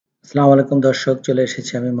আসসালামু আলাইকুম দর্শক, চলে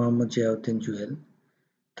এসেছি আমি মোহাম্মদ জিয়াউদ্দিন জুয়েল।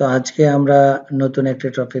 তো আজকে আমরা নতুন একটা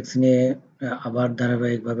টপিকস নিয়ে আবার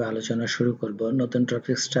ধারাবাহিকভাবে আলোচনা শুরু করব। নতুন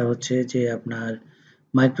টপিকসটা হচ্ছে যে আপনার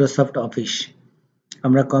মাইক্রোসফট অফিস।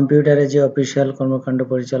 আমরা কম্পিউটারে যে অফিসিয়াল কর্মকাণ্ড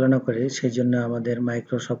পরিচালনা করি সেই জন্য আমাদের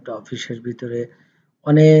মাইক্রোসফট অফিসের ভিতরে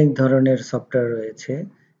অনেক ধরনের সফটওয়্যার রয়েছে।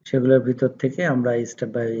 সেগুলোর ভিতর থেকে আমরা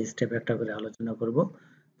স্টেপ বাই স্টেপ একটা করে আলোচনা করব।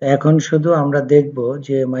 তো এখন শুধু আমরা দেখব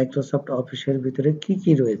যে মাইক্রোসফট অফিসের ভিতরে কি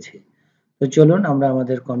কি রয়েছে। তো চলুন আমরা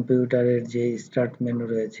আমাদের কম্পিউটারের যে স্টার্ট মেনু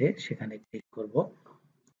রয়েছে সেখানে ক্লিক করব।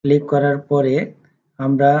 ক্লিক করার পরে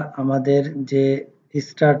আমরা আমাদের যে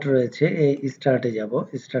স্টার্ট রয়েছে এই স্টার্টে যাব।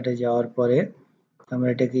 স্টার্টে যাওয়ার পরে আমরা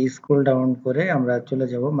এটাকে স্ক্রল ডাউন করে আমরা চলে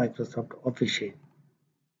যাব মাইক্রোসফট অফিসে।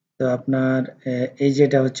 তো আপনার এই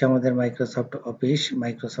যেটা হচ্ছে আমাদের মাইক্রোসফট অফিস।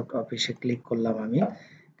 মাইক্রোসফট অফিসে ক্লিক করলাম আমি।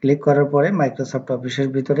 ক্লিক করার পরে মাইক্রোসফট অফিসের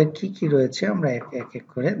ভিতরে কি কি রয়েছে আমরা এক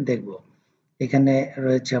করে দেখব। এখানে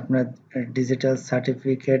রয়েছে আপনার digital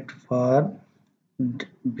certificate for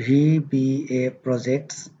VBA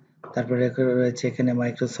projects. তারপরে রয়েছে এখানে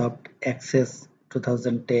মাইক্রোসফট অ্যাক্সেস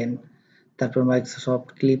 2010, তারপর Microsoft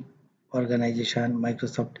clip organisation,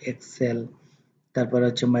 Microsoft Excel, তারপর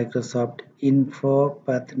হচ্ছে মাইক্রোসফট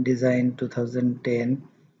ইনফোপ্যাথ ডিজাইন 2010,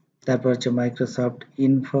 তারপর হচ্ছে Microsoft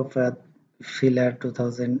ইনফোপ্যাথ filler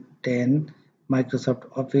 2010, Microsoft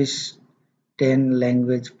office 10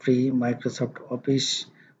 language free, Microsoft office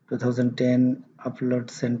 2010 upload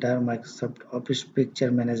centre, Microsoft office picture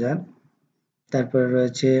manager, তারপরে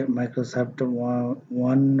রয়েছে মাইক্রোসফট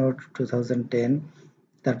ওয়াননোট 2010,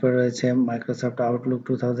 তারপরে রয়েছে মাইক্রোসফট আউটলুক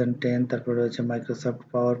 2010, তারপরে রয়েছে মাইক্রোসফট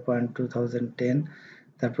পাওয়ার পয়েন্ট 2010,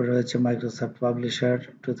 তারপরে রয়েছে মাইক্রোসফট পাবলিশার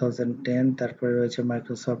 2010, তারপরে রয়েছে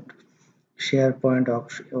Microsoft share point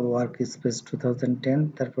work space 2010,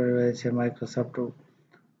 তারপরে রয়েছে মাইক্রোসফট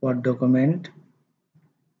ওয়ার্ড ডকুমেন্ট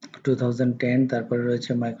 2010, তারপরে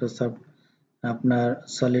রয়েছে মাইক্রোসফট আপনার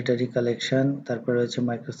সলিটারি কালেকশন, তারপরে রয়েছে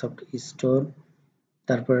মাইক্রোসফট স্টোর,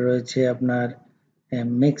 তারপরে রয়েছে আপনার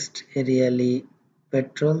মিক্সড এরিয়ালি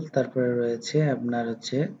পেট্রোল, তারপরে রয়েছে আপনার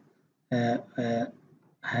হচ্ছে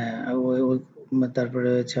হ্যাঁ তারপরে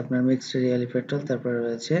রয়েছে আপনার মিক্সড এরিয়ালি পেট্রোল, তারপরে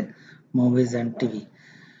রয়েছে মুভিজ অ্যান্ড টিভি।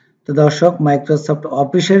 তো দর্শক, মাইক্রোসফট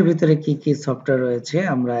অফিসের ভিতরে কি কি সফটওয়্যার রয়েছে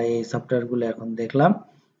আমরা এই সফটওয়্যারগুলো এখন দেখলাম।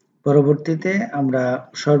 পরবর্তীতে আমরা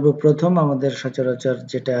সর্বপ্রথম আমাদের সচরাচর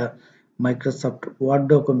যেটা মাইক্রোসফট ওয়ার্ড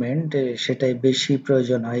ডকুমেন্ট, সেটাই বেশি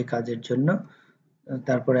প্রয়োজন হয় কাজের জন্য।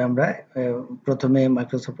 তারপরে আমরা প্রথমে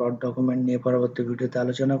মাইক্রোসফট ওয়ার্ড ডকুমেন্ট নিয়ে পরবর্তী ভিডিওতে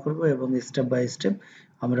আলোচনা করব এবং স্টেপ বাই স্টেপ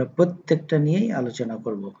আমরা প্রত্যেকটা নিয়েই আলোচনা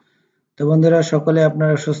করব। তো বন্ধুরা, সকলে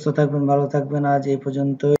আপনারা সুস্থ থাকবেন, ভালো থাকবেন। আজ এই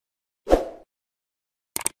পর্যন্ত।